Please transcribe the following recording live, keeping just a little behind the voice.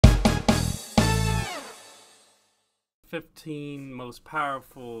15 most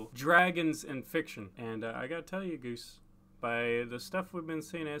powerful dragons in fiction. And I gotta tell you, Goose, by the stuff we've been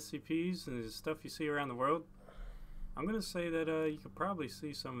seeing at SCPs and the stuff you see around the world, I'm gonna say that you could probably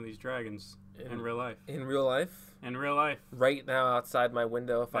see some of these dragons in real life. In real life? In real life. Right now, outside my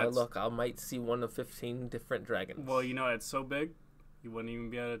window, if I look, I might see one of 15 different dragons. Well, you know, it's so big, you wouldn't even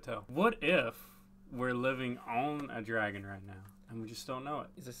be able to tell. What if we're living on a dragon right now, and we just don't know it?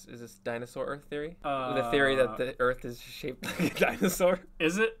 Is this dinosaur Earth theory? The theory that the Earth is shaped like a dinosaur?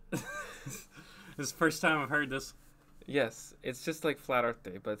 Is it? This is the first time I've heard this. Yes, it's just like flat Earth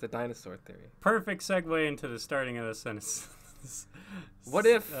theory, but it's a dinosaur theory. Perfect segue into the starting of the sentence. What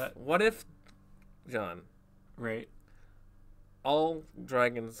if, John? Right. All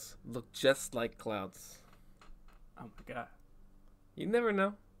dragons look just like clouds. Oh my god. You never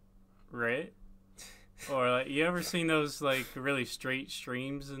know. Right? Or like, you ever seen those like really straight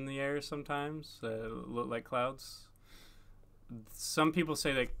streams in the air sometimes that look like clouds? Some people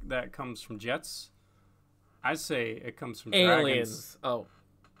say that comes from jets. I say it comes from aliens. Dragons. Oh,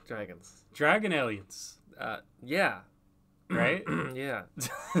 dragons. Dragon aliens. Yeah. Right? Yeah.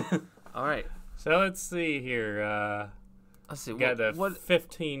 All right. So let's see here. Let's see. We got the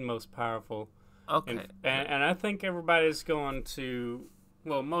 15 most powerful. Okay. And I think everybody's going to,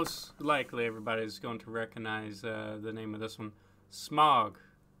 well, most likely everybody's going to recognize the name of this one. Smog.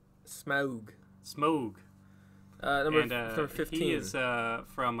 Smog. Number 15. He is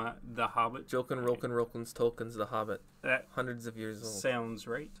from The Hobbit. Jolkin, Rolkin, Rolkins, Tolkien's The Hobbit. That hundreds of years old. Sounds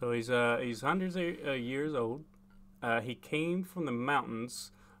right. So he's hundreds of years old. He came from the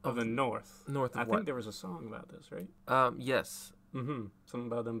mountains of the north. North of I what? think there was a song about this, right? Yes. Mm-hmm.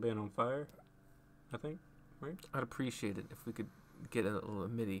 Something about them being on fire, I think, right? I'd appreciate it if we could get a little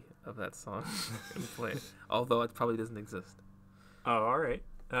MIDI of that song and play it. Although it probably doesn't exist. Oh, all right.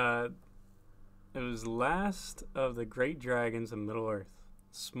 It was last of the great dragons of Middle-earth.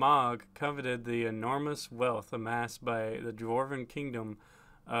 Smog coveted the enormous wealth amassed by the dwarven kingdom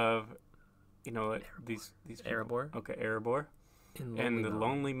of, these Erebor. Okay, Erebor. In the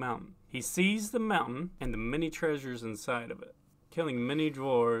Lonely Mountain. He seized the mountain and the many treasures inside of it, killing many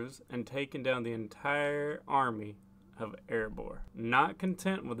dwarves and taking down the entire army of Erebor. Not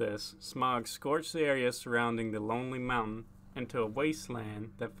content with this, Smog scorched the area surrounding the Lonely Mountain into a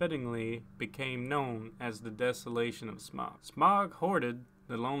wasteland that fittingly became known as the Desolation of Smog. Smog hoarded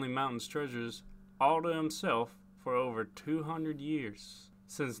the Lonely Mountain's treasures all to himself for over 200 years.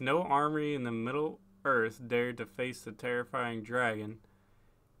 Since no army in the Middle Earth dared to face the terrifying dragon,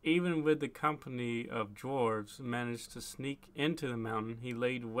 even with the company of dwarves managed to sneak into the mountain, he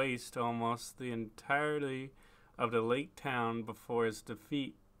laid waste to almost the entirety of the lake town before his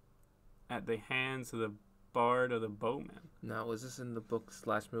defeat at the hands of the Bard of the Bowman. Now, was this in the books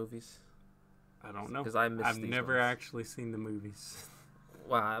 / movies? I don't know. Because I've never actually seen the movies.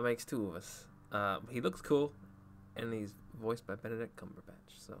 Wow, that makes two of us. He looks cool, and he's voiced by Benedict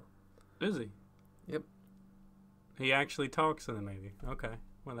Cumberbatch. So, is he? Yep. He actually talks in the movie. Okay,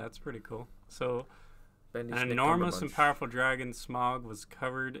 well that's pretty cool. So, Bendy's an enormous and powerful dragon, Smog, was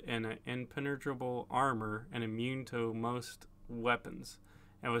covered in an impenetrable armor and immune to most weapons,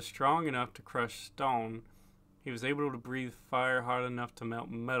 and was strong enough to crush stone. He was able to breathe fire hot enough to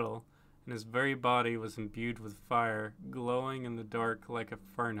melt metal, and his very body was imbued with fire, glowing in the dark like a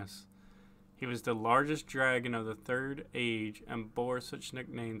furnace. He was the largest dragon of the Third Age and bore such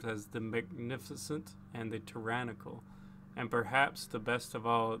nicknames as the Magnificent and the Tyrannical, and perhaps the best of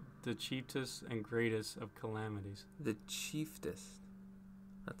all, the chiefest and greatest of calamities. The chiefest?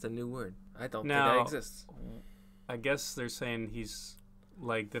 That's a new word. I don't think Now, that exists. I guess they're saying he's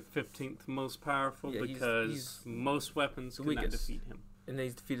like the 15th most powerful because he's most weapons could not defeat him. And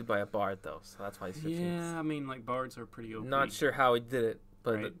he's defeated by a bard, though, so that's why he's 15th. Yeah, I mean, like, bards are pretty OP. Not sure how he did it,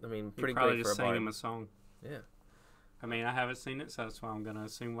 but, right. I mean, He pretty probably great just for a sang bard. him a song. Yeah. I mean, I haven't seen it, so that's why I'm going to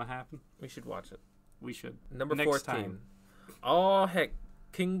assume what happened. We should watch it. We should. Number Next 14. time. Oh, heck.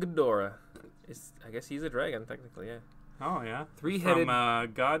 King Ghidorah. I guess he's a dragon, technically, yeah. Oh, yeah. Three-headed...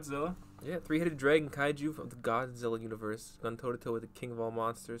 From Godzilla. Yeah, three-headed dragon kaiju of the Godzilla universe, gone toe-to-toe with the king of all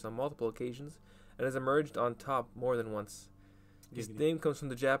monsters on multiple occasions, and has emerged on top more than once. His name comes from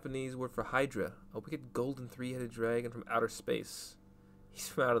the Japanese word for Hydra, a wicked golden three-headed dragon from outer space. He's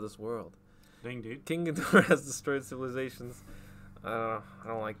from out of this world. Dang, dude. King Ghidorah has destroyed civilizations. I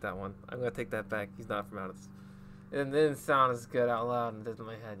don't like that one. I'm going to take that back. He's not from out of this. It didn't sound as good out loud in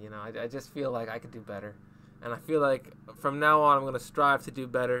my head, you know. I just feel like I could do better. And I feel like from now on I'm going to strive to do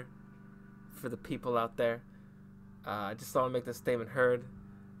better for the people out there. I just want to make this statement heard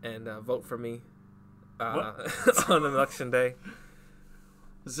and vote for me on election day.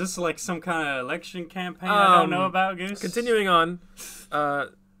 Is this like some kind of election campaign I don't know about, Goose? Continuing on,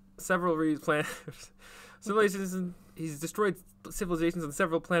 several civilizations. He's destroyed civilizations on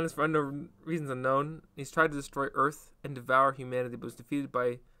several planets for unknown reasons unknown. He's tried to destroy Earth and devour humanity, but was defeated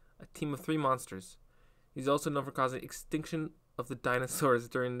by a team of 3 monsters. He's also known for causing extinction of the dinosaurs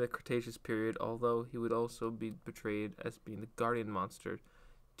during the Cretaceous period, although he would also be portrayed as being the guardian monster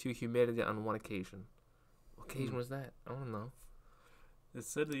to humanity on one occasion. What occasion was that? I don't know. It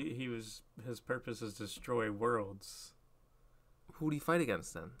said his purpose is to destroy worlds. Who would he fight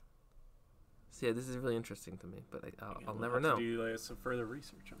against then? So yeah, this is really interesting to me, but I'll never know. Do some further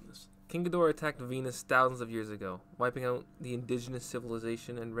research on this. King Ghidorah attacked Venus thousands of years ago, wiping out the indigenous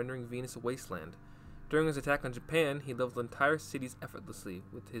civilization and rendering Venus a wasteland. During his attack on Japan, he leveled entire cities effortlessly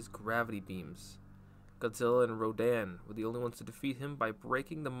with his gravity beams. Godzilla and Rodan were the only ones to defeat him by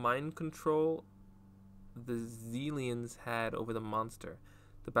breaking the mind control the Xiliens had over the monster.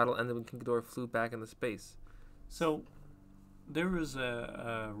 The battle ended when King Ghidorah flew back into space. So, there was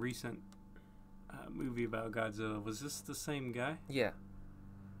a recent movie about Godzilla. Was this the same guy? Yeah.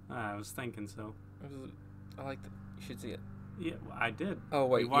 I was thinking so. I liked it. You should see it. Yeah, well, I did. Oh,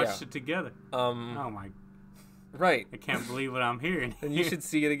 wait, we watched it together. Oh, my. Right. I can't believe what I'm hearing. And you should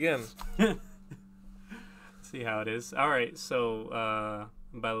see it again. See how it is. All right, so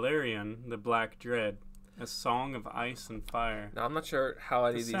Balerion, the Black Dread, a song of ice and fire. Now, I'm not sure how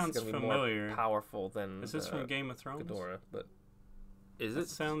any of these are going to be familiar. more powerful than Is this from Game of Thrones? Ghidorah, but is it? It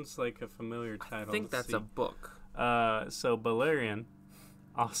sounds like a familiar title. I think that's a book. So Balerion,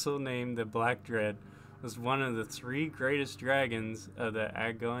 also named the Black Dread, was one of the 3 greatest dragons of the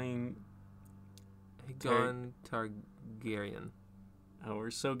Aegon Targaryen. Oh,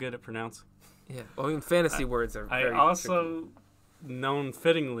 we're so good at pronouncing. Yeah. Well, I mean, fantasy words are very also known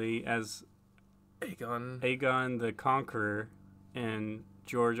fittingly as Aegon the Conqueror in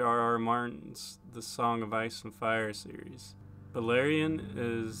George R.R. Martin's The Song of Ice and Fire series. Balerion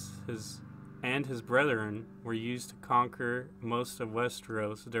and his brethren were used to conquer most of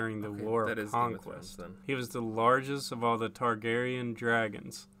Westeros during the War of Conquest. He was the largest of all the Targaryen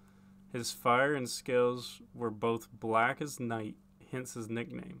dragons. His fire and scales were both black as night, hence his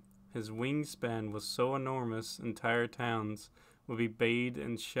nickname. His wingspan was so enormous entire towns would be bathed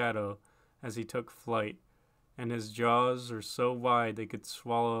in shadow as he took flight, and his jaws were so wide they could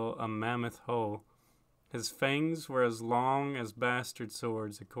swallow a mammoth whole. His fangs were as long as bastard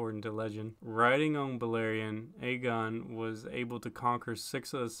swords, according to legend. Riding on Balerion, Aegon was able to conquer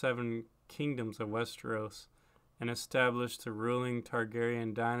 6 of the 7 kingdoms of Westeros and established a ruling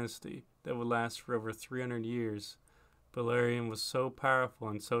Targaryen dynasty that would last for over 300 years. Balerion was so powerful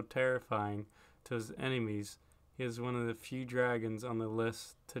and so terrifying to his enemies, he is one of the few dragons on the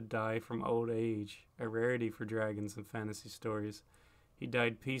list to die from old age, a rarity for dragons in fantasy stories. He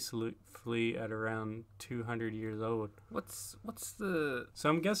died peacefully at around 200 years old. What's the... So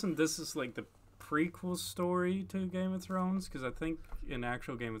I'm guessing this is like the prequel story to Game of Thrones, because I think in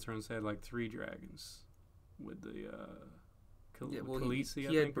actual Game of Thrones they had like 3 dragons with the Khaleesi,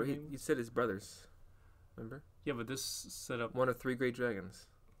 I think. He said his brothers. Remember? Yeah, but this set up... One of 3 great dragons.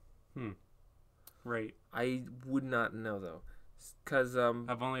 Right. I would not know, though. Because,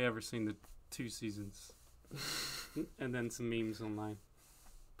 I've only ever seen the 2 seasons. And then some memes online.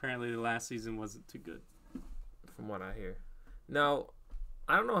 Apparently the last season wasn't too good. From what I hear. Now,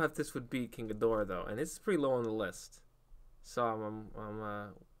 I don't know if this would be King Ghidorah, though. And it's pretty low on the list. So I'm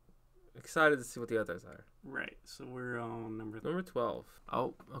excited to see what the others are. Right. So we're on number 12.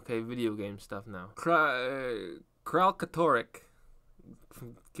 Oh, okay. Video game stuff now. Kralkatorrik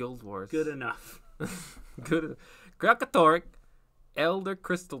from Guild Wars. Good enough. Good. Kralkatorrik, Elder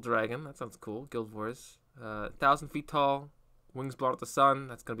Crystal Dragon. That sounds cool. Guild Wars. 1,000 feet tall. Wings blow out the sun.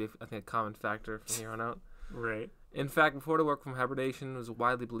 That's going to be, I think, a common factor from here on out. Right. In fact, before the work from hibernation, was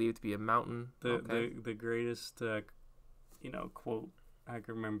widely believed to be a mountain. The greatest, quote I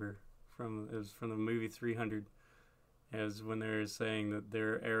can remember from the movie 300, is when they were saying that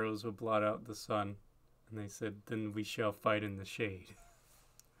their arrows would blot out the sun, and they said, "Then we shall fight in the shade."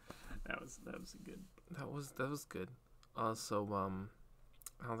 that was a good. That was good. Also,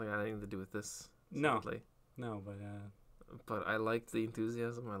 I don't think I had anything to do with this. Sadly. No, but I liked the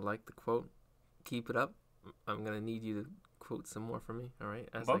enthusiasm. I liked the quote. Keep it up. I'm gonna need you to quote some more for me. All right,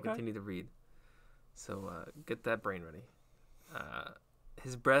 as I continue to read. So get that brain ready.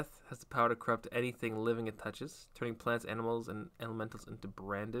 His breath has the power to corrupt anything living it touches, turning plants, animals, and elementals into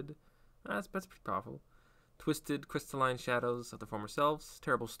branded. That's pretty powerful. Twisted crystalline shadows of the former selves,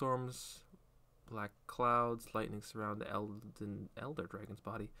 terrible storms, black clouds, lightning surround the elder dragon's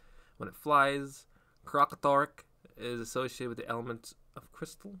body. When it flies, Kralkatorrik is associated with the element of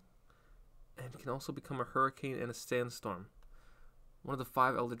crystal and can also become a hurricane and a sandstorm. One of the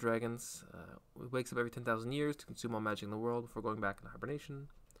 5 elder dragons wakes up every 10,000 years to consume all magic in the world before going back into hibernation.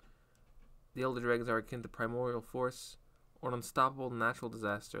 The elder dragons are akin to primordial force or an unstoppable natural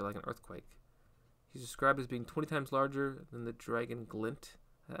disaster like an earthquake. He's described as being 20 times larger than the dragon Glint.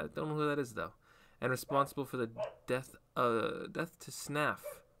 I don't know who that is, though. And responsible for the death to Snaf,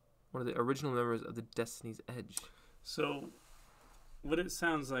 one of the original members of the Destiny's Edge. So, what it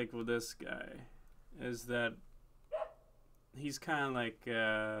sounds like with this guy is that he's kind of like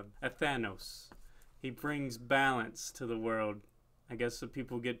a Thanos. He brings balance to the world. I guess if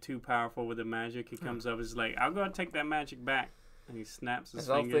people get too powerful with the magic, he comes up and is like, I'll go take that magic back. And he snaps his As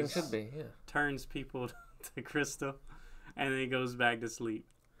all fingers, things should be, yeah. turns people to crystal, and then he goes back to sleep.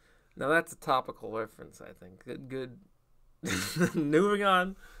 Now that's a topical reference, I think. Good. Moving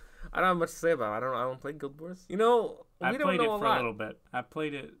on. I don't have much to say about it. I don't play Guild Wars. You know, I we don't played know it a for lot. a little bit. I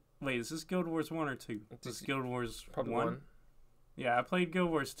played it. Wait, is this Guild Wars 1 or 2? This is Guild Wars Probably 1? one. Yeah, I played Guild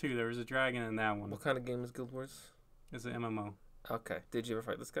Wars 2. There was a dragon in that one. What kind of game is Guild Wars? It's an MMO. Okay. Did you ever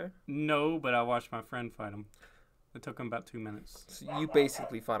fight this guy? No, but I watched my friend fight him. It took him about 2 minutes. So you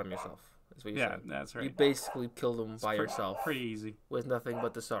basically fought him yourself. Is what you're Yeah, saying. that's right. You basically killed him It's by yourself Pretty easy. with nothing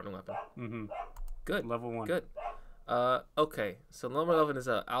but the starting weapon. Mm-hmm. Good. Level 1. Good. Okay. So number 11 is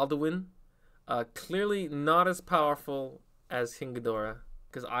Alduin. Clearly not as powerful as King Ghidorah,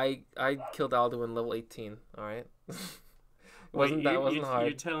 because I killed Alduin level 18. All right. wasn't hard.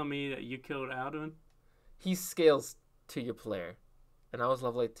 You're telling me that you killed Alduin? He scales to your player, and I was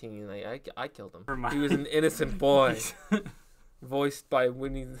level 18. And I killed him. For He was an innocent boy, voiced by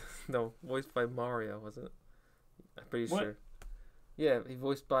voiced by Mario, wasn't it? I'm pretty sure. Yeah, he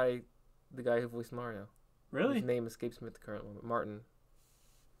voiced by the guy who voiced Mario. Really? His name escapes me at the current moment. Martin.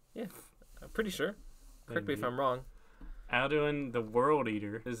 Yeah, I'm pretty sure. Correct me if I'm wrong. Alduin, the World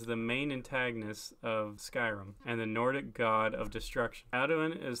Eater, is the main antagonist of Skyrim and the Nordic god of destruction.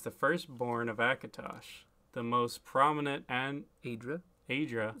 Alduin is the firstborn of Akatosh, the most prominent and Adra.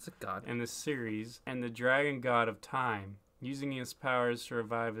 Adra It's a god. in the series, and the dragon god of time, using his powers to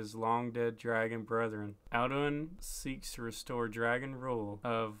revive his long-dead dragon brethren. Alduin seeks to restore dragon rule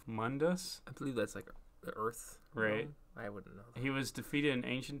of Mundus. I believe that's like the Earth. Right. No, I wouldn't know. He was defeated in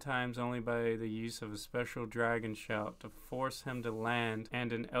ancient times only by the use of a special dragon shout to force him to land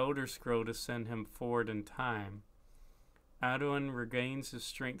and an elder scroll to send him forward in time. Alduin regains his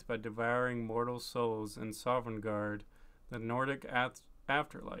strength by devouring mortal souls in Sovngarde, the Nordic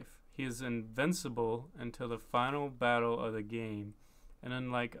afterlife. He is invincible until the final battle of the game, and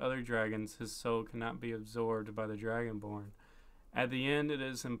unlike other dragons, his soul cannot be absorbed by the Dragonborn. At the end, it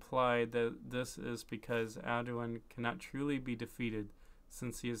is implied that this is because Alduin cannot truly be defeated,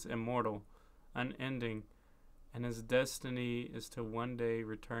 since he is immortal, unending, and his destiny is to one day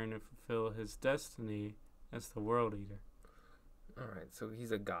return and fulfill his destiny as the World Eater. Alright, so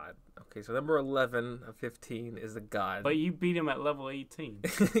he's a god. Okay, so number 11 of 15 is the god. But you beat him at level 18.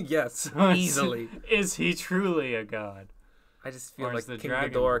 Yes, So easily. Is he truly a god? I just feel Or is like the King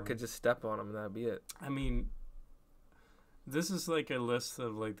Dragonborn? Ghidorah could just step on him and that'd be it. I mean, this is like a list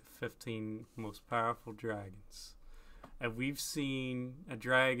of like the 15 most powerful dragons. And we've seen a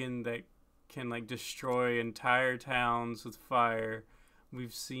dragon that can like destroy entire towns with fire.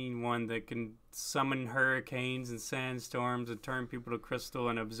 We've seen one that can summon hurricanes and sandstorms and turn people to crystal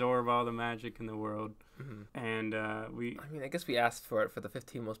and absorb all the magic in the world. Mm-hmm. And I mean, I guess we asked for it for the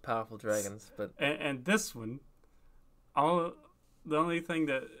 15 most powerful dragons, but and this one, the only thing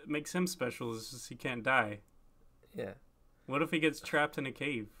that makes him special is just he can't die. yeah. What if he gets trapped in a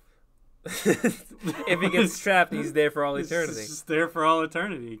cave? If he gets trapped, he's there for all He's eternity. just there for all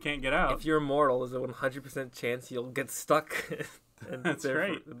eternity. He can't get out. If you're immortal, there's a 100% chance you'll get stuck and That's there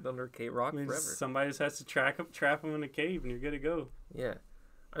right. under a cave rock I mean, forever. somebody just has to trap him in a cave, and you're good to go. Yeah.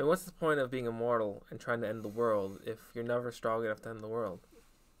 I mean, what's the point of being immortal and trying to end the world if you're never strong enough to end the world?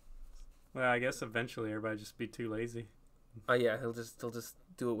 Well, I guess eventually everybody just be too lazy. Oh yeah, he'll just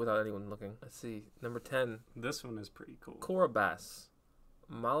do it without anyone looking. Let's see. Number 10, This one is pretty cool. Korabas,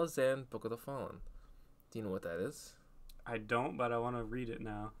 Malazan Book of the Fallen. Do you know what that is? I don't, but I want to read it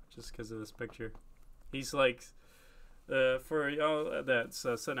now just because of this picture. He's like, for y'all that's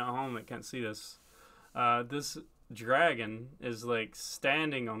sitting at home that can't see this, this dragon is like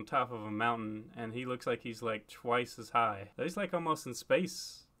standing on top of a mountain, and he looks like he's like twice as high. He's like almost in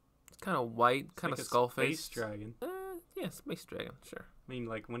space. It's kind of white, kind Like of a skull space faced. dragon. Yeah, space dragon, sure. I mean,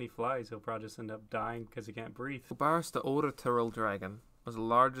 like when he flies, he'll probably just end up dying because he can't breathe. Ubaris the Oraturil dragon was the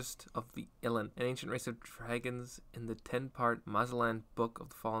largest of the Illen, an ancient race of dragons in the 10-part Mazalan Book of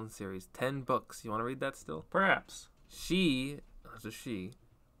the Fallen series. 10 books. You want to read that still? Perhaps. She That's a she.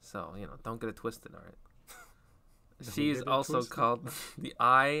 So, don't get it twisted, all right? Don't She is get it also twisted. called the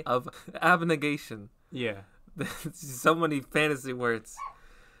Eye of Abnegation. Yeah. So many fantasy words.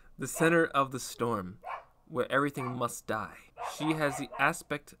 The center of the storm, where everything must die. She has the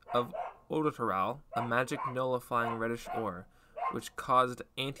aspect of Odotaral, a magic nullifying reddish ore, which caused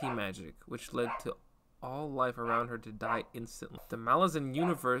anti-magic, which led to all life around her to die instantly. The Malazan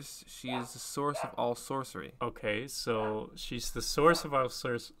universe, she is the source of all sorcery. Okay, so she's the source of our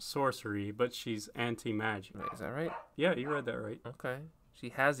sorcery, but she's anti-magic. Wait, is that right? Yeah, you read that right. Okay. She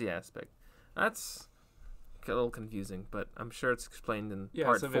has the aspect. That's a little confusing, but I'm sure it's explained in Yeah,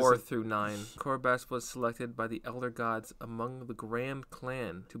 part so 4 visit- through 9. Korbas was selected by the Elder Gods among the Grand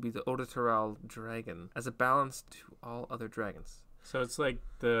Clan to be the Odotaral dragon, as a balance to all other dragons. So it's like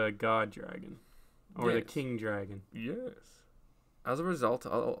the god dragon. Or the Yes. king dragon. Yes. As a result,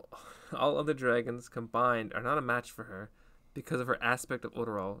 all other dragons combined are not a match for her because of her aspect of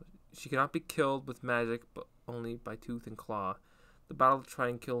Odoral. She cannot be killed with magic, but only by tooth and claw. The battle to try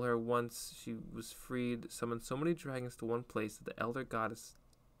and kill her once she was freed summoned so many dragons to one place that the elder goddess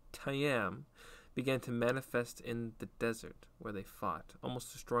Tayam began to manifest in the desert where they fought,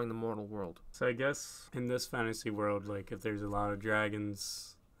 almost destroying the mortal world. So I guess in this fantasy world, like if there's a lot of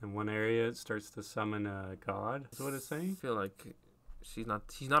dragons in one area, it starts to summon a god. Is what it's saying? I feel like she's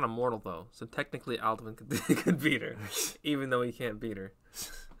not immortal though, so technically Alduin could beat her, even though he can't beat her.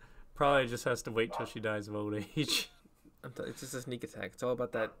 Probably just has to wait till she dies of old age. It's just a sneak attack. It's all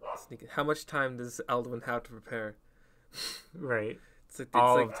about that sneak. How much time does Alduin have to prepare? Right. It's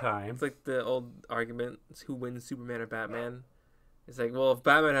All like of time. it's like the old argument: it's who wins, Superman or Batman? It's like, well, if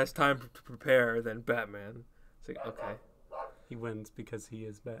Batman has time to prepare, then Batman. It's like, okay, He wins because he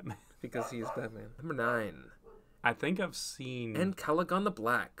is Batman. because he is Batman. Number 9, I think I've seen. and Calagon the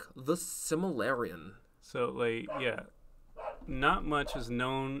Black, the Similarian. So, like, yeah. Not much is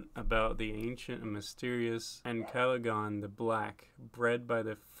known about the ancient and mysterious Calagon the Black, bred by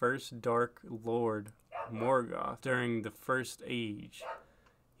the first Dark Lord Morgoth during the First Age.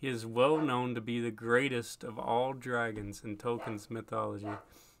 He is well known to be the greatest of all dragons in Tolkien's mythology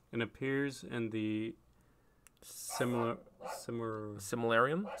and appears in the Silmarillion?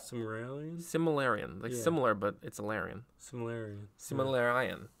 Similarian, like Yeah. similar, but it's a Larian. Silmarillion.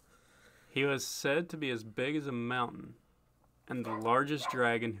 Similarian. He was said to be as big as a mountain and the largest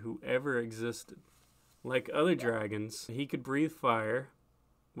dragon who ever existed. Like other dragons, he could breathe fire,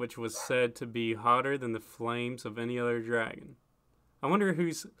 which was said to be hotter than the flames of any other dragon. I wonder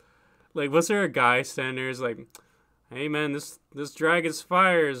who's, like, was there a guy standing there who's like, hey man, this dragon's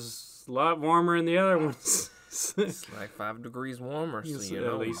fire is a lot warmer than the other ones. It's like 5 degrees warmer, so He's you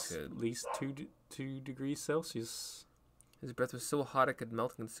know at he least could. 2 degrees Celsius. His breath was so hot it could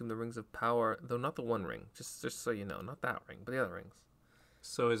melt and consume the rings of power, though not the one ring. Just so you know, not that ring, but the other rings.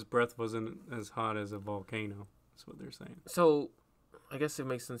 So his breath wasn't as hot as a volcano. That's what they're saying. So, I guess it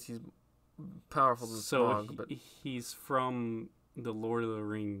makes sense he's powerful as So smog, but he's from the Lord of the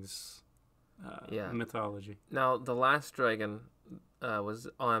Rings Yeah. mythology. now the last dragon was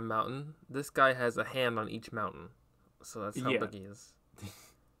on a mountain. This guy has a hand on each mountain, so that's how Yeah. big he is.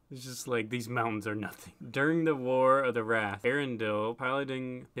 It's just like these mountains are nothing. During the War of the Wrath, Arendelle,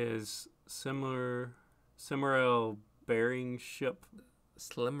 piloting his Silmaril bearing ship,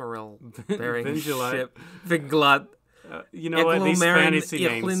 Slimeril bearing Vingilad. ship. Vinglad. You know what? These fantasy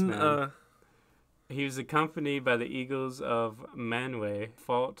names, Ichlin, man. He was accompanied by the eagles of Manwë,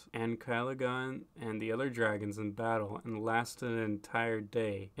 fought Calagon and the other dragons in battle, and lasted an entire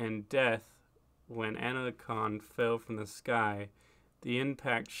day. In death, when Anacon fell from the sky, the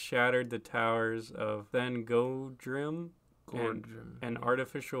impact shattered the towers of Then Godrim, Gordrim. an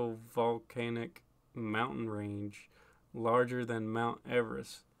artificial volcanic mountain range larger than Mount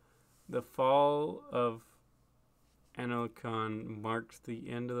Everest. The fall of Anacon marked the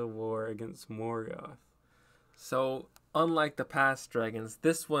end of the war against Morgoth. So, unlike the past dragons,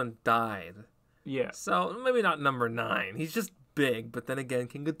 this one died. Yeah. So, maybe not number 9. He's just big, but then again,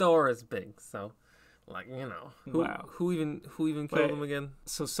 King Ghidorah is big, so... Like, you know, Wow. who even killed Wait. him again?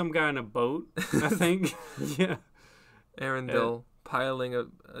 So some guy in a boat, I think. Yeah. Arendelle piloting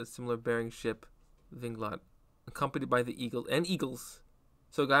a similar bearing ship, Vinglad, accompanied by the eagles.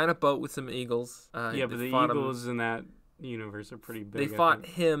 So a guy in a boat with some eagles. Yeah, but they the fought him. eagles in that universe are pretty big. They I fought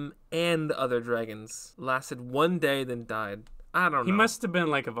think. him and other dragons. Lasted one day, then died. I don't know. He must have been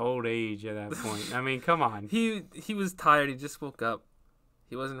like of old age at that point. I mean, come on. He was tired. He just woke up.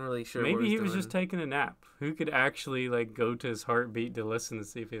 He wasn't really sure. Maybe what he was was doing. just taking a nap. Who could actually like go to his heartbeat to listen to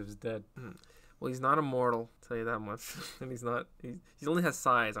see if he was dead? Well, he's not immortal. I'll tell you that much. And he's not. He only has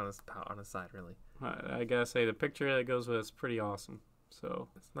size on his side, really. I gotta say, the picture that goes with it's pretty awesome. So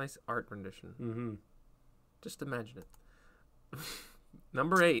It's nice art rendition. mm-hmm. Just imagine it.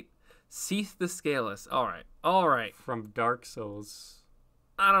 Number 8, Seath the Scaleless. All right. From Dark Souls.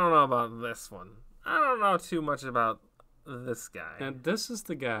 I don't know about this one. I don't know too much about this guy. And this is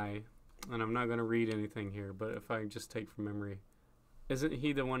the guy, and I'm not gonna read anything here, but if I just take from memory, isn't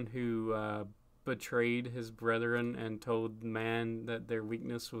he the one who betrayed his brethren and told man that their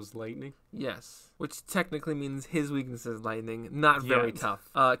weakness was lightning? Yes, which technically means his weakness is lightning. Not very Yes.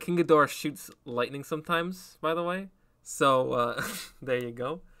 tough. King Ghidorah shoots lightning sometimes, by the way. So there you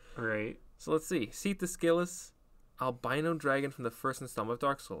go. Right. So let's see. Seath the Scaleless, albino dragon from the first installment of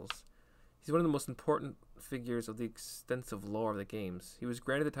Dark Souls. He's one of the most important figures of the extensive lore of the games. He was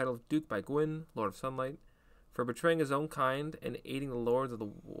granted the title of Duke by Gwyn, Lord of Sunlight, for betraying his own kind and aiding the lords of the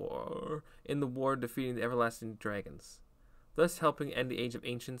war in the war defeating the everlasting dragons, thus helping end the Age of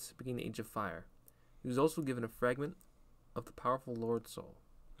Ancients, begin the Age of Fire. He was also given a fragment of the powerful Lord Soul.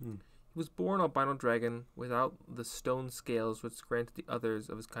 Hmm. He was born albino dragon without the stone scales which granted the others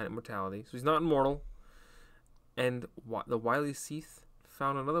of his kind immortality, so he's not immortal. And the wily Seath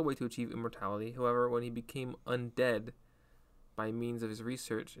found another way to achieve immortality. However, when he became undead by means of his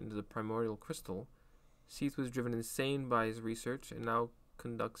research into the primordial crystal, Seath was driven insane by his research and now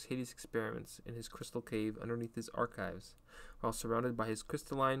conducts hideous experiments in his crystal cave underneath his archives, while surrounded by his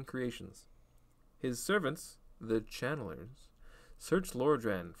crystalline creations. His servants, the Channelers, search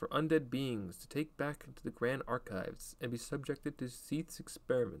Lordran for undead beings to take back into the Grand Archives and be subjected to Seath's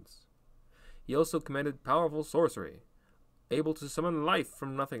experiments. He also commanded powerful sorcery, able to summon life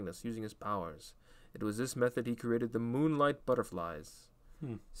from nothingness using his powers. It was this method he created the Moonlight Butterflies.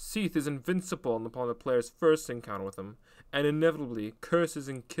 Seath is invincible upon the player's first encounter with him, and inevitably curses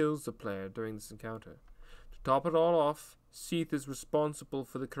and kills the player during this encounter. To top it all off, Seath is responsible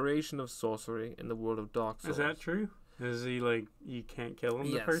for the creation of sorcery in the world of Dark Souls. Is that true? Is he like, you can't kill him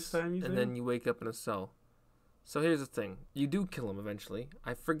the Yes, first time you see and him? then you wake up in a cell. So here's the thing. You do kill him eventually.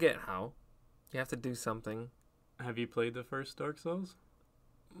 I forget how. You have to do something. Have you played the first Dark Souls?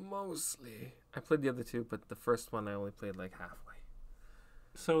 Mostly. I played the other two, but the first one I only played like halfway.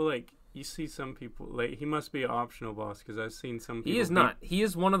 So, like, you see some people, like, he must be an optional boss, because I've seen some people He is beat- not. He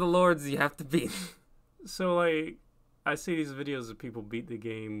is one of the lords you have to beat. So, like, I see these videos of people beat the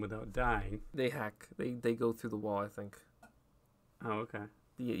game without dying. They hack. They go through the wall, I think. Oh, okay.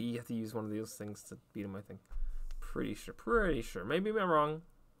 You have to use one of those things to beat him, I think. Pretty sure. Maybe I'm wrong.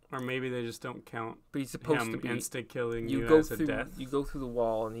 Or maybe they just don't count But he's supposed him to be. insta-killing you go as a through. death. You go through the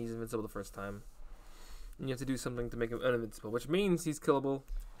wall, and he's invincible the first time. And you have to do something to make him uninvincible, which means he's killable.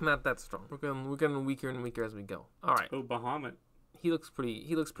 Not that strong. We're getting weaker and weaker as we go. All right. Oh, Bahamut. He looks pretty.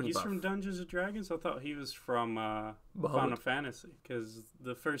 He's buff. from Dungeons & Dragons? I thought he was from Final Bahamut. Fantasy. Because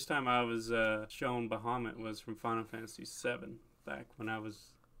the first time I was shown Bahamut was from Final Fantasy VII, back when I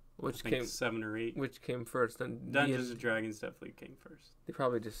was, Which I think, came 7 or 8. Which came first? And Dungeons & Dragons definitely came first. They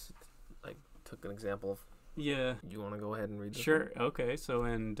probably just like took an example of. Yeah. You want to go ahead and read this? Sure. Okay. So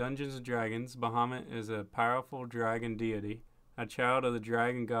in Dungeons and Dragons, Bahamut is a powerful dragon deity, a child of the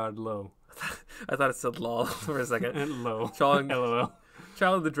dragon god Lo. I thought it said lol for a second. And Lo. Child, LOL.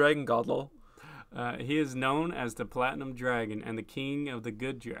 child of the dragon god lol. He is known as the Platinum Dragon and the king of the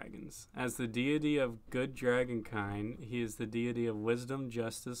good dragons. As the deity of good dragon kind, he is the deity of wisdom,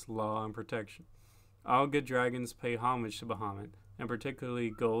 justice, law, and protection. All good dragons pay homage to Bahamut, and particularly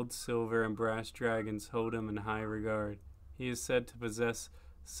gold, silver, and brass dragons hold him in high regard. He is said to possess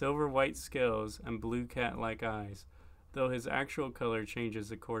silver white scales and blue cat-like eyes, though his actual color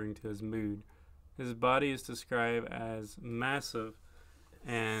changes according to his mood. His body is described as massive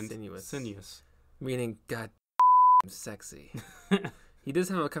and sinuous. Meaning god sexy. He does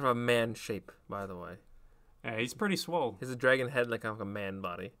have a kind of a man shape, by the way. Yeah, he's pretty swole. He has a dragon head like kind of a man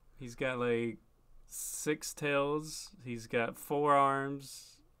body. He's got like 6 tails. He's got 4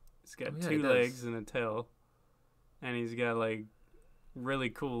 arms. He's got Oh, yeah, 2 he does. legs and a tail. And he's got like really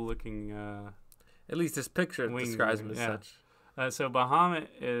cool looking At least this picture Wing, describes him as yeah. such. so Bahamut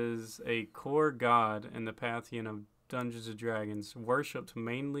is a core god in the pantheon of Dungeons and Dragons, worshipped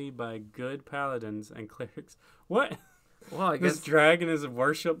mainly by good paladins and clerics. What? Well, I This guess dragon is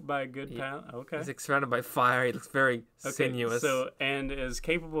worshipped by good Yeah. Okay. he's like surrounded by fire. He looks very sinuous. So, and is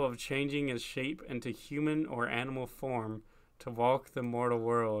capable of changing his shape into human or animal form to walk the mortal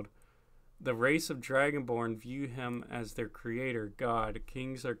world. The race of Dragonborn view him as their creator, God.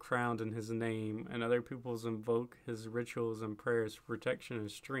 Kings are crowned in his name, and other peoples invoke his rituals and prayers for protection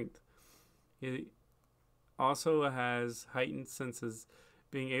and strength. He also has heightened senses,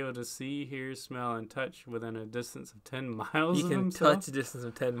 being able to see, hear, smell, and touch within a distance of 10 miles he of can himself. touch a distance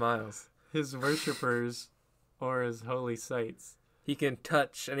of 10 miles. his worshippers or his holy sites. He can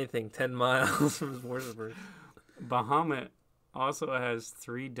touch anything 10 miles from his worshippers. Bahamut also has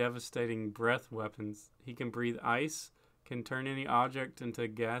 3 devastating breath weapons. He can breathe ice, can turn any object into a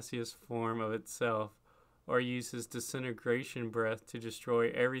gaseous form of itself, or use his disintegration breath to destroy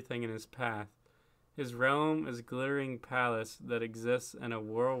everything in his path. His realm is a glittering palace that exists in a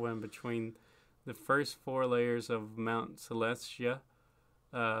whirlwind between the first 4 layers of Mount Celestia.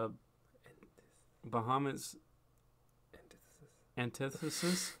 Bahamut's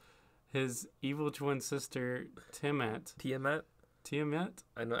antithesis, his evil twin sister Tiamat. Tiamat?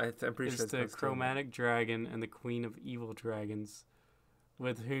 I know. I'm pretty sure is the chromatic dragon and the queen of evil dragons,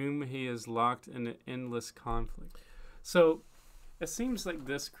 with whom he is locked in an endless conflict. So, it seems like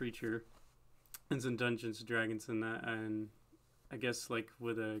this creature is in Dungeons and Dragons and I guess like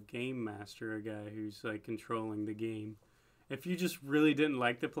with a game master, a guy who's like controlling the game. If you just really didn't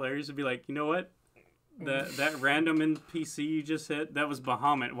like the players, it'd be like, you know what? That random NPC you just hit, that was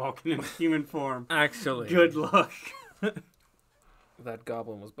Bahamut walking in human form. Actually. Good luck. That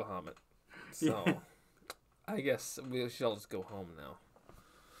goblin was Bahamut. So, yeah. I guess we shall just go home now.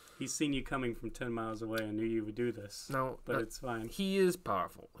 He's seen you coming from 10 miles away. I knew you would do this. No. But it's fine. He is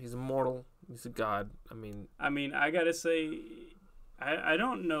powerful. He's immortal. He's a god. I mean, I gotta say, I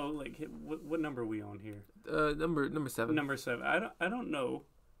don't know, like, what number are we on here? Number 7. Number 7. I don't know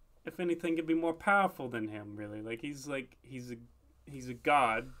if anything could be more powerful than him, really. Like, he's a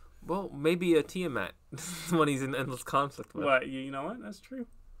god. Well, maybe a Tiamat when he's in endless conflict with. What? You know what? That's true.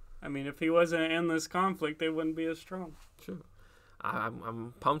 I mean, if he wasn't in endless conflict, they wouldn't be as strong. True.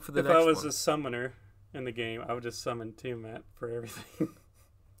 I'm pumped for the next one. If I was a summoner in the game, I would just summon Tiamat for everything.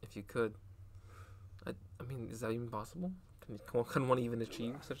 If you could. I mean, is that even possible? Can one even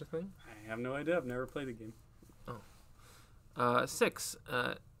achieve such a thing? I have no idea. I've never played the game. Oh. 6.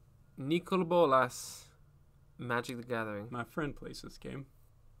 Nikolobolas, Magic the Gathering. My friend plays this game.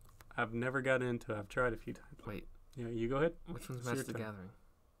 I've never got into it. I've tried a few times. Wait. Yeah, you go ahead. Which one's Magic the Gathering?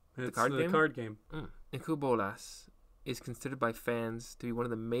 It's the card game. Nikolobolas is considered by fans to be one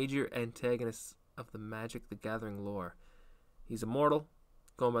of the major antagonists of the Magic the Gathering lore. He's immortal,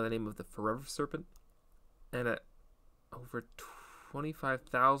 going by the name of the Forever Serpent, and at over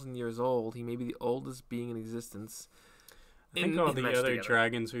 25,000 years old, he may be the oldest being in existence. I think all the other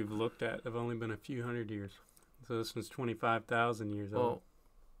dragons we've looked at have only been a few hundred years. So this one's 25,000 years old.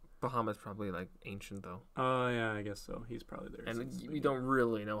 Bahamut's probably like ancient though. Oh yeah, I guess so. He's probably there. And we don't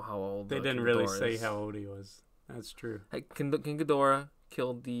really know how old. They didn't really say how old he was. That's true. Hey, King Ghidorah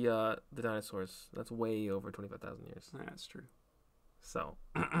killed the dinosaurs. That's way over 25,000 years. That's true. So,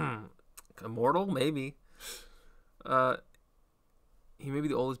 immortal maybe. He may be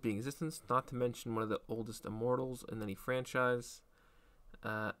the oldest being in existence. Not to mention one of the oldest immortals in any franchise.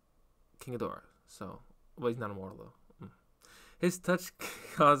 King Ghidorah. So, well, he's not immortal though. His touch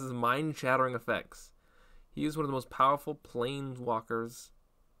causes mind-shattering effects. He is one of the most powerful planeswalkers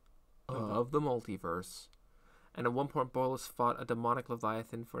of the multiverse. And at one point, Bolas fought a demonic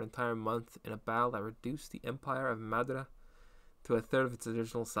Leviathan for an entire month in a battle that reduced the Empire of Madra to a third of its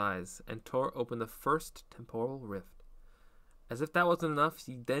original size, and tore open the first temporal rift. As if that wasn't enough,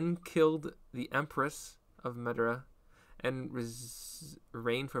 he then killed the Empress of Madra and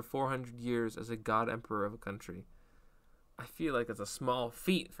reigned for 400 years as a god emperor of a country. I feel like it's a small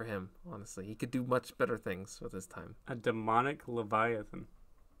feat for him, honestly. He could do much better things with his time. A demonic Leviathan.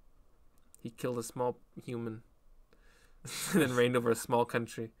 He killed a small human and then reigned over a small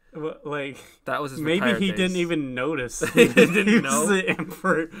country. Well, like, that was his maybe he days. Didn't even notice. He didn't know. The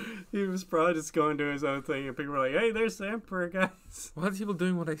emperor. He was probably just going to his own thing, and people were like, "Hey, there's the emperor, guys." Why are people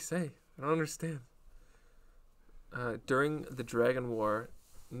doing what I say? I don't understand. During the Dragon War,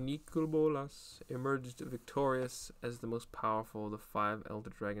 Nikolobolas emerged victorious as the most powerful of the 5 elder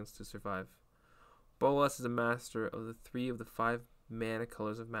dragons to survive. Bolas is a master of the 3 of the 5 mana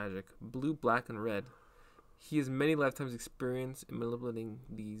colors of magic, blue, black, and red. He has many lifetimes' experience in manipulating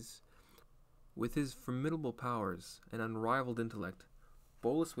these. With his formidable powers and unrivaled intellect,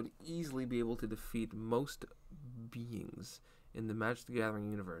 Bolas would easily be able to defeat most beings in the Magic the Gathering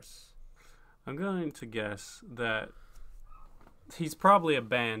universe. I'm going to guess that he's probably a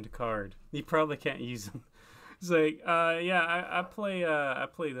banned card. You probably can't use him. It's like, I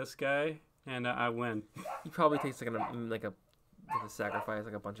play this guy and I win. He probably takes like a sacrifice,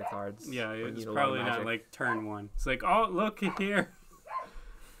 like a bunch of cards. Yeah, it's probably not like turn 1. It's like, oh, look here.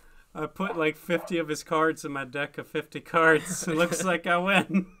 I put like 50 of his cards in my deck of 50 cards. It looks like I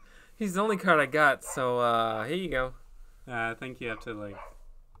win. He's the only card I got, so here you go. I think you have to like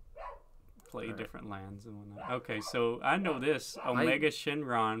play Alright. different lands and whatnot. Okay, so I know this Omega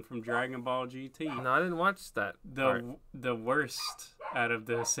Shenron from Dragon Ball GT. No, I didn't watch that. The worst out of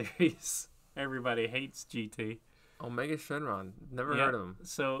the series. Everybody hates GT. Omega Shenron. Never heard of him.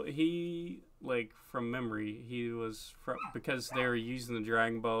 So he, like, from memory, he was because they were using the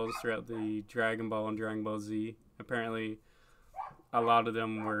Dragon Balls throughout the Dragon Ball and Dragon Ball Z. Apparently, a lot of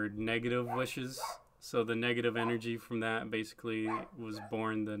them were negative wishes. So the negative energy from that basically was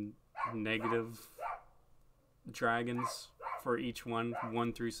born the negative dragons for each one,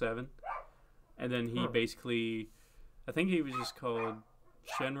 1 through 7. And then he basically, I think he was just called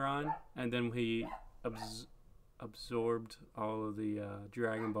Shenron, and then he absorbed all of the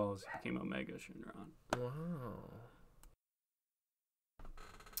Dragon Balls, became Omega Shenron. Wow.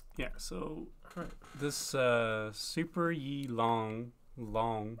 Yeah, so Alright. this Super Yi Long,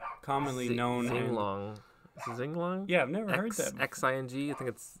 commonly known as Xinglong. Is it Xinglong? Yeah, I've never heard that. X-I-N-G? I think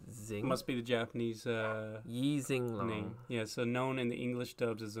it's Zing. Must be the Japanese Yi Xinglong. name. Yeah, so known in the English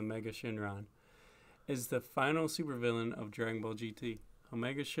dubs as Omega Shenron, is the final supervillain of Dragon Ball GT.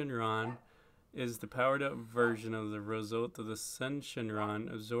 Omega Shenron is the powered-up version of the result of the Sen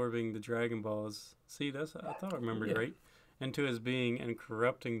Shenron absorbing the Dragon Balls. See, I thought I remembered right. Into his being and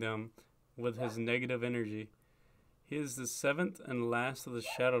corrupting them with his negative energy. He is the 7th and last of the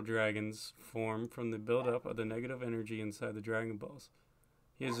Shadow Dragons formed from the buildup of the negative energy inside the Dragon Balls.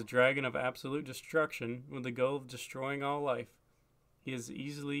 He is a dragon of absolute destruction with the goal of destroying all life. He is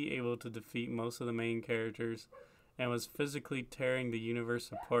easily able to defeat most of the main characters and was physically tearing the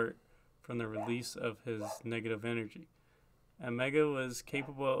universe apart from the release of his negative energy. Omega was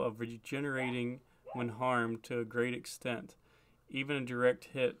capable of regenerating when harmed to a great extent. Even a direct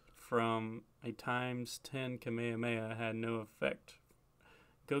hit from a ×10 Kamehameha had no effect.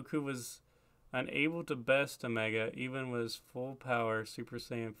 Goku was unable to best Omega even with his full power Super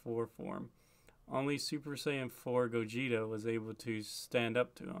Saiyan 4 form. Only Super Saiyan 4 Gogeta was able to stand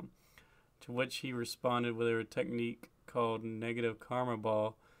up to him, to which he responded with a technique called Negative Karma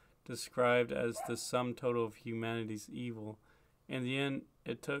Ball, described as the sum total of humanity's evil. In the end,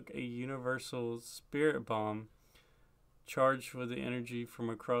 it took a universal spirit bomb charged with the energy from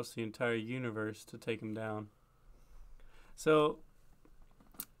across the entire universe to take him down. So,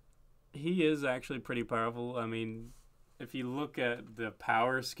 he is actually pretty powerful. I mean, if you look at the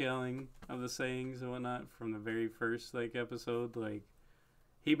power scaling of the sayings and whatnot from the very first episode,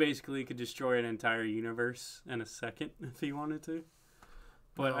 he basically could destroy an entire universe in a second if he wanted to.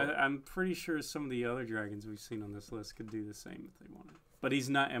 But I'm pretty sure some of the other dragons we've seen on this list could do the same if they wanted. But he's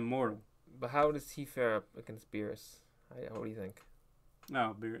not immortal. But how does he fare up against Beerus? What do you think?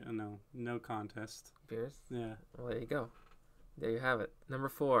 Oh, no contest. Beerus? Yeah. Well, there you go. There you have it. Number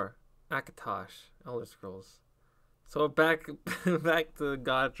 4, Akatosh, Elder Scrolls. So back to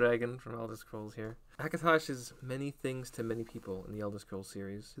God Dragon from Elder Scrolls here. Akatosh is many things to many people in the Elder Scrolls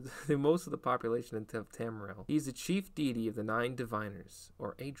series, to most of the population of Tamriel. He's the chief deity of the 9 diviners,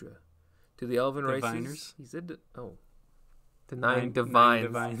 or Aedra. To the elven races, he's the 9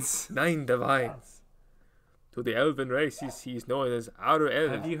 divines. 9 divines. To the elven races, he's known as Outer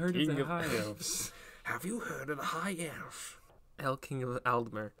Elf. Have you heard of the High Elves? Have you heard of the High Elf? El King of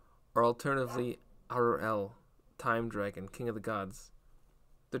Aldmer, or alternatively Outer El, Time Dragon, King of the Gods.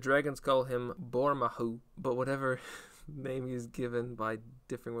 The dragons call him Bormahu, but whatever name he is given by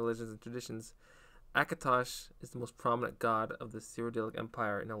differing religions and traditions, Akatosh is the most prominent god of the Cyrodiilic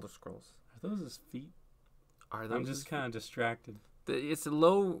Empire in Elder Scrolls. Are those his feet? I'm just kind of distracted. It's a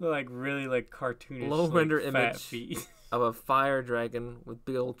low... really cartoonish, low render fat image feet. of a fire dragon with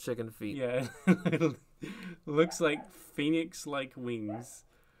big old chicken feet. Yeah, it looks like phoenix-like wings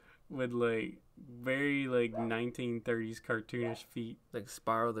with very 1930s cartoonish feet. Like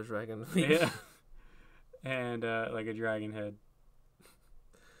Spyro the Dragon. Yeah, and like a dragon head.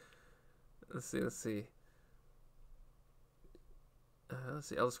 Let's see.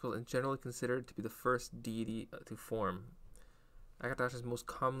 Elder Scrolls is generally considered to be the first deity to form. Akatosh is most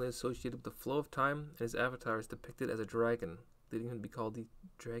commonly associated with the flow of time, and his avatar is depicted as a dragon, leading him to be called the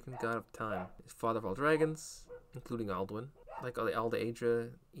Dragon God of Time. He's father of all dragons, including Alduin. Like all the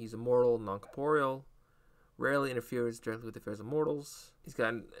Aedra, he's immortal, non-corporeal, rarely interferes directly with the affairs of mortals. He's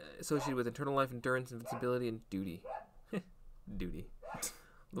gotten associated with eternal life, endurance, invincibility, and duty. Duty.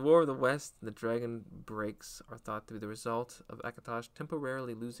 The War of the West and the Dragon Breaks are thought to be the result of Akatosh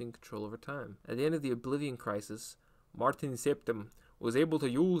temporarily losing control over time. At the end of the Oblivion Crisis, Martin Septim was able to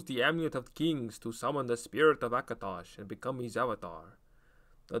use the Amulet of Kings to summon the spirit of Akatosh and become his avatar,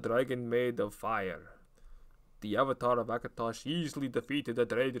 the dragon made of fire. The avatar of Akatosh easily defeated the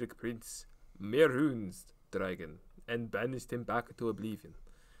Daedric prince, Mehrunes dragon, and banished him back to oblivion.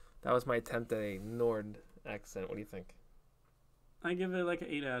 That was my attempt at a Nord accent. What do you think? I give it like an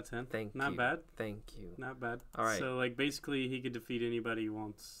 8 out of 10. Thank Not you. bad. Thank you. Not bad. All right. So, like, basically, he could defeat anybody he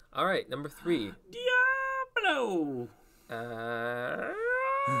wants. All right, number 3. Diablo!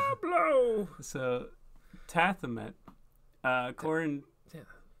 Blow. So, Tathamet, according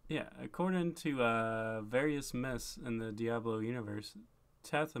to various myths in the Diablo universe,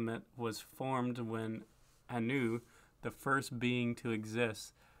 Tathamet was formed when Anu, the first being to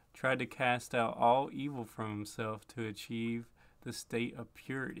exist, tried to cast out all evil from himself to achieve the state of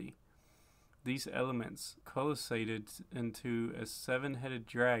purity. These elements coalesced into a 7-headed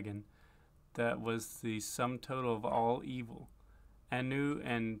dragon that was the sum total of all evil. Anu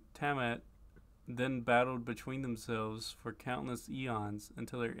and Tiamat then battled between themselves for countless eons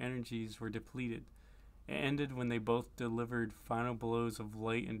until their energies were depleted. It ended when they both delivered final blows of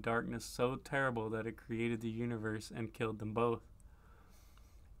light and darkness so terrible that it created the universe and killed them both.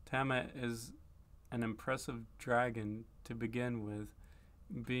 Tiamat is an impressive dragon to begin with,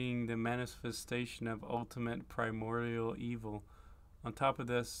 being the manifestation of ultimate primordial evil. On top of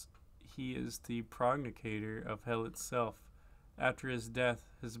this, he is the progenitor of hell itself. After his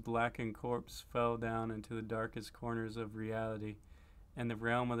death, his blackened corpse fell down into the darkest corners of reality, and the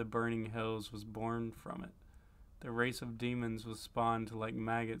realm of the burning hells was born from it. The race of demons was spawned like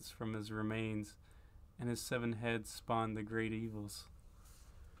maggots from his remains, and his 7 heads spawned the great evils.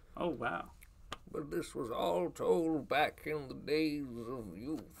 Oh, wow. But this was all told back in the days of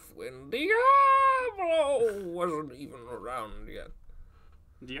youth when Diablo wasn't even around yet.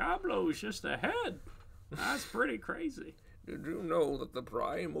 Diablo is just a head. That's pretty crazy. Did you know that the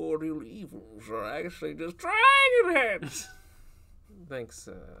primordial evils are actually just dragon heads? Thanks,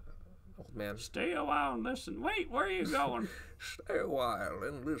 old man. Stay a while and listen. Wait, where are you going? Stay a while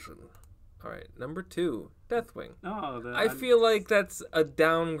and listen. All right, number 2, Deathwing. Oh, I feel like that's a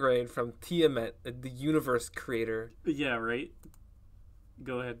downgrade from Tiamat, the universe creator. Yeah, right?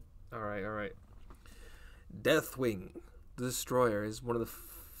 Go ahead. All right. Deathwing, the Destroyer, is one of the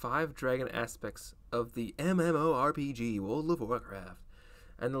 5 dragon aspects of the MMORPG World of Warcraft,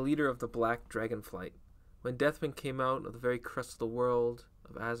 and the leader of the Black Dragonflight. When Deathwing came out of the very crust of the world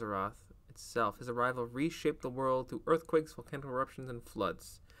of Azeroth itself, his arrival reshaped the world through earthquakes, volcanic eruptions, and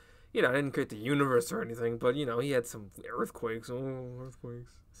floods. You know, I didn't create the universe or anything, but, you know, he had some earthquakes. Oh,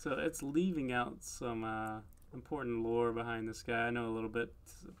 earthquakes. So it's leaving out some important lore behind this guy. I know a little bit.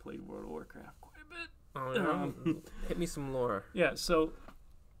 I played World of Warcraft quite a bit. Oh, yeah. Hit me some lore. Yeah, so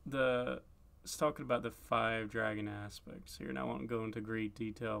it's talking about the 5 dragon aspects here, and I won't go into great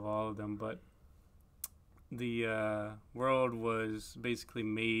detail of all of them, but the world was basically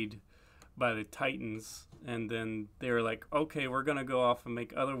made by the Titans, and then they were like, okay, we're going to go off and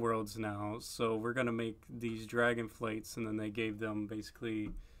make other worlds now, so we're going to make these dragon flights, and then they gave them basically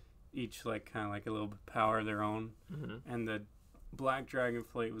each like kind of like a little bit of power of their own, and the Black Dragon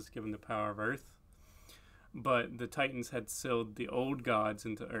Flight was given the power of Earth, but the Titans had sealed the old gods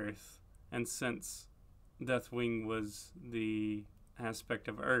into Earth, and since Deathwing was the aspect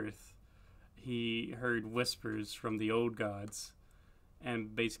of Earth, he heard whispers from the old gods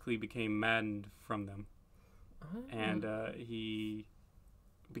and basically became maddened from them. And he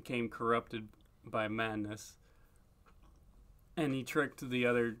became corrupted by madness. And he tricked the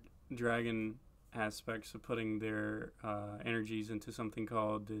other dragon aspects of putting their energies into something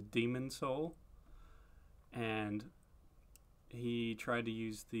called the Demon Soul. And he tried to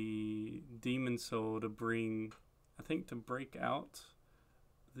use the Demon Soul to break out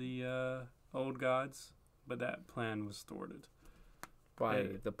the old gods, but that plan was thwarted. By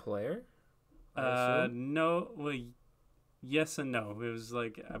the player? No, well, yes and no. It was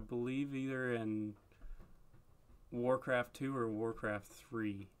like, I believe either in Warcraft 2 or Warcraft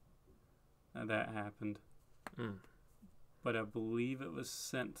 3 that happened. But I believe it was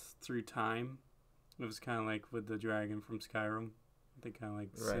sent through time. It was kind of like with the dragon from Skyrim. They kind of like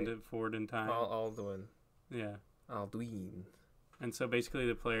send it forward in time. Alduin. Yeah. Alduin. And so basically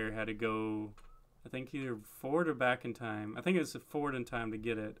the player had to go, I think, either forward or back in time. I think it was forward in time to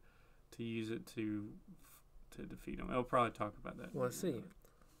get it, to use it to defeat him. I'll probably talk about that. Well, let's see.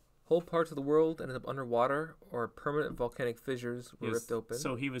 Whole parts of the world ended up underwater, or permanent volcanic fissures were ripped open.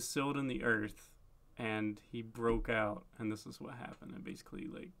 So he was sealed in the earth, and he broke out, and this is what happened. It basically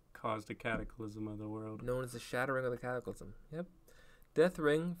like caused a cataclysm of the world. Known as the shattering of the cataclysm. Yep.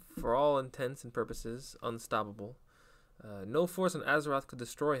 Deathwing, for all intents and purposes, unstoppable. No force on Azeroth could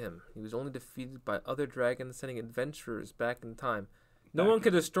destroy him. He was only defeated by other dragons sending adventurers back in time. No one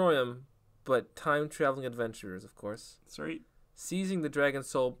could destroy him, but time-traveling adventurers, of course. That's right. Seizing the dragon's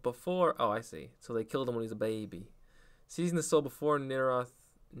soul before... Oh, I see. So they killed him when he was a baby. Seizing the soul before Neroth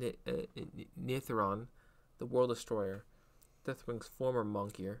Netheron, the World Destroyer, Deathwing's former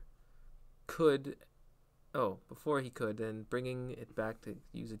monkier, could... Oh, before he could, and bringing it back to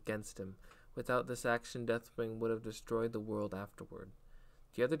use against him. Without this action, Deathwing would have destroyed the world afterward.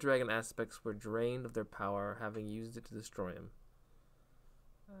 The other dragon aspects were drained of their power, having used it to destroy him.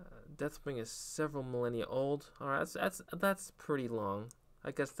 Deathwing is several millennia old. Alright, that's pretty long.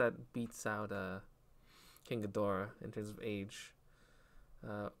 I guess that beats out King Ghidorah in terms of age.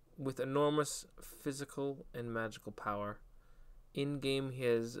 With enormous physical and magical power. In-game, he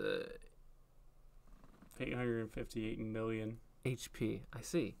has 858 million HP. I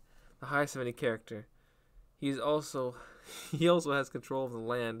see. The highest of any character. He also has control of the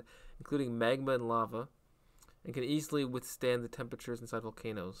land, including magma and lava, and can easily withstand the temperatures inside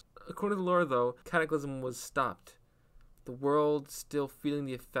volcanoes. According to the lore, though, Cataclysm was stopped. The world still feeling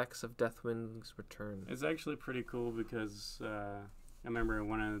the effects of Deathwing's return. It's actually pretty cool because I remember in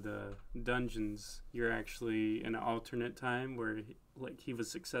one of the dungeons, you're actually in an alternate time where he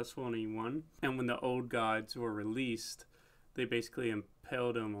was successful and he won. And when the old gods were released, they basically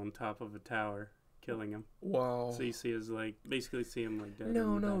impaled him on top of a tower, killing him. Wow. So you see his basically see him dead.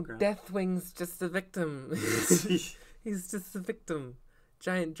 No, in the background. Deathwing's just a victim. He's just a victim.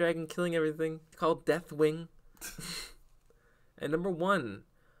 Giant dragon killing everything. Called Deathwing. And number 1,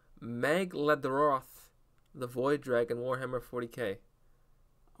 Magladroth, the Void Dragon, Warhammer 40k.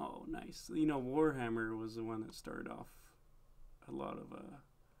 Oh, nice. Warhammer was the one that started off a lot of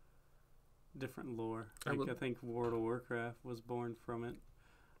different lore. I think World of Warcraft was born from it.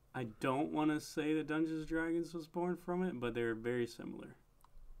 I don't want to say that Dungeons & Dragons was born from it, but they're very similar.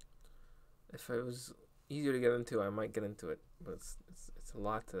 If it was easier to get into, I might get into it, but it's a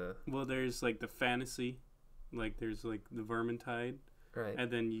lot to... Well, there's the fantasy, there's the Vermintide, right?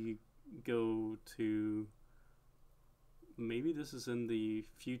 And then you go to... Maybe this is in the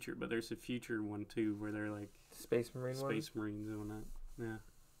future, but there's a future one too where they're Space Marines doing that. Yeah.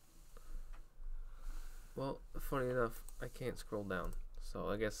 Well, funny enough, I can't scroll down, so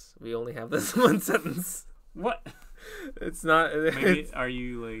I guess we only have this one sentence. What? It's not. Maybe are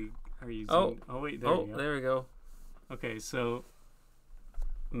you? Oh wait, there you go. There we go. Okay, so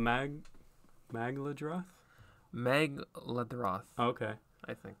Magladroth. Magladroth. Okay.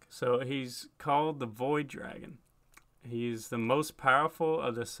 I think. So he's called the Void Dragon. He's the most powerful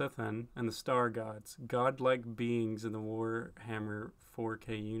of the Sithan and the Star Gods, godlike beings in the Warhammer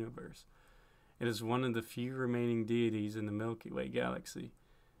 4K universe. It is one of the few remaining deities in the Milky Way galaxy.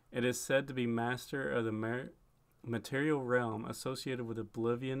 It is said to be master of the material realm associated with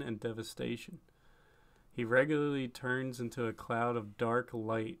oblivion and devastation. He regularly turns into a cloud of dark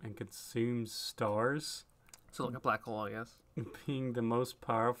light and consumes stars. So like a black hole, I guess. Being the most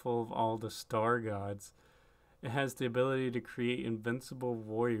powerful of all the star gods, it has the ability to create invincible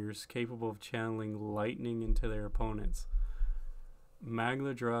warriors capable of channeling lightning into their opponents.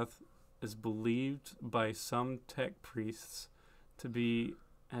 Magladroth is believed by some tech priests to be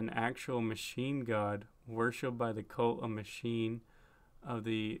an actual machine god worshipped by the cult of machine of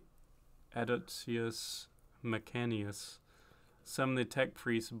the Adocius Mechanius. Some of the tech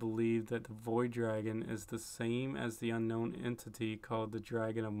priests believe that the Void Dragon is the same as the unknown entity called the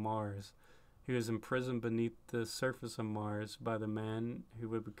Dragon of Mars, who is imprisoned beneath the surface of Mars by the man who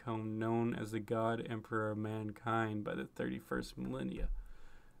would become known as the God Emperor of mankind by the 31st millennia.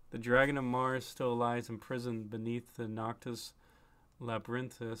 The Dragon of Mars still lies imprisoned beneath the Noctis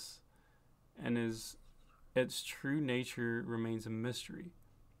Labyrinthus, and its true nature remains a mystery,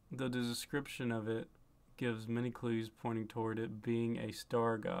 though the description of it gives many clues pointing toward it being a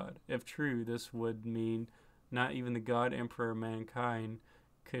star god. If true, this would mean not even the God Emperor of mankind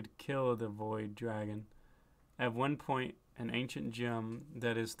could kill the Void Dragon. At one point, an ancient gem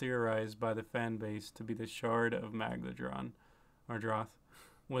that is theorized by the fanbase to be the Shard of Magladron, or Droth,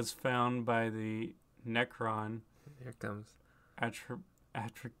 was found by the Necron Here it comes.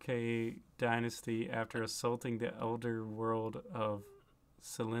 Atrache dynasty after assaulting the elder world of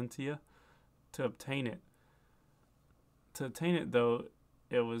Silentia to obtain it. To obtain it, though,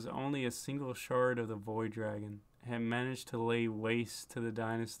 it was only a single shard of the Void Dragon. It had managed to lay waste to the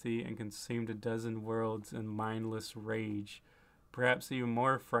dynasty and consumed a dozen worlds in mindless rage. Perhaps even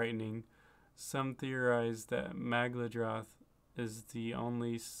more frightening, some theorize that Magladroth is the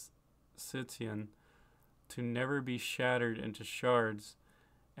only Scythian to never be shattered into shards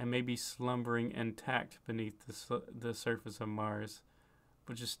and may be slumbering intact beneath the surface of Mars,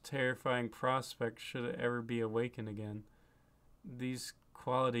 which is a terrifying prospect should it ever be awakened again. These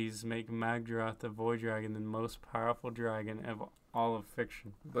qualities make Magladroth the Void Dragon the most powerful dragon of all of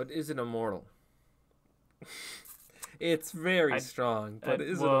fiction. But is it immortal? It's very strong, but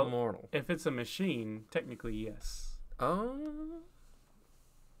is it immortal? If it's a machine, technically yes. Oh,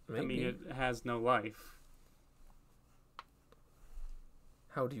 maybe. I mean, it has no life.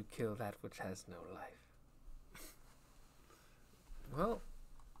 How do you kill that which has no life? Well,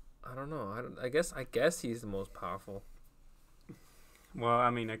 I don't know. I guess he's the most powerful. Well, I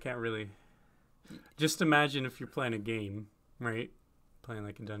mean, I can't really. Just imagine if you're playing a game, right? Playing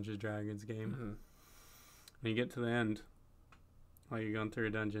like a Dungeons & Dragons game. Mm-hmm. And you get to the end while you're going through a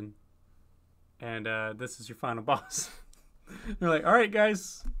dungeon. And this is your final boss. You're like, all right,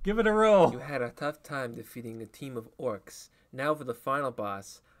 guys, give it a roll. You had a tough time defeating a team of orcs. Now for the final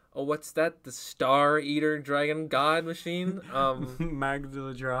boss. Oh, what's that? The Star Eater Dragon God machine?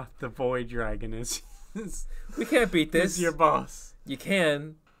 Magdalodroth, the Void Dragon, is we can't beat this. Is your boss. You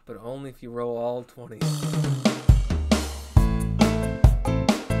can, but only if you roll all 20s.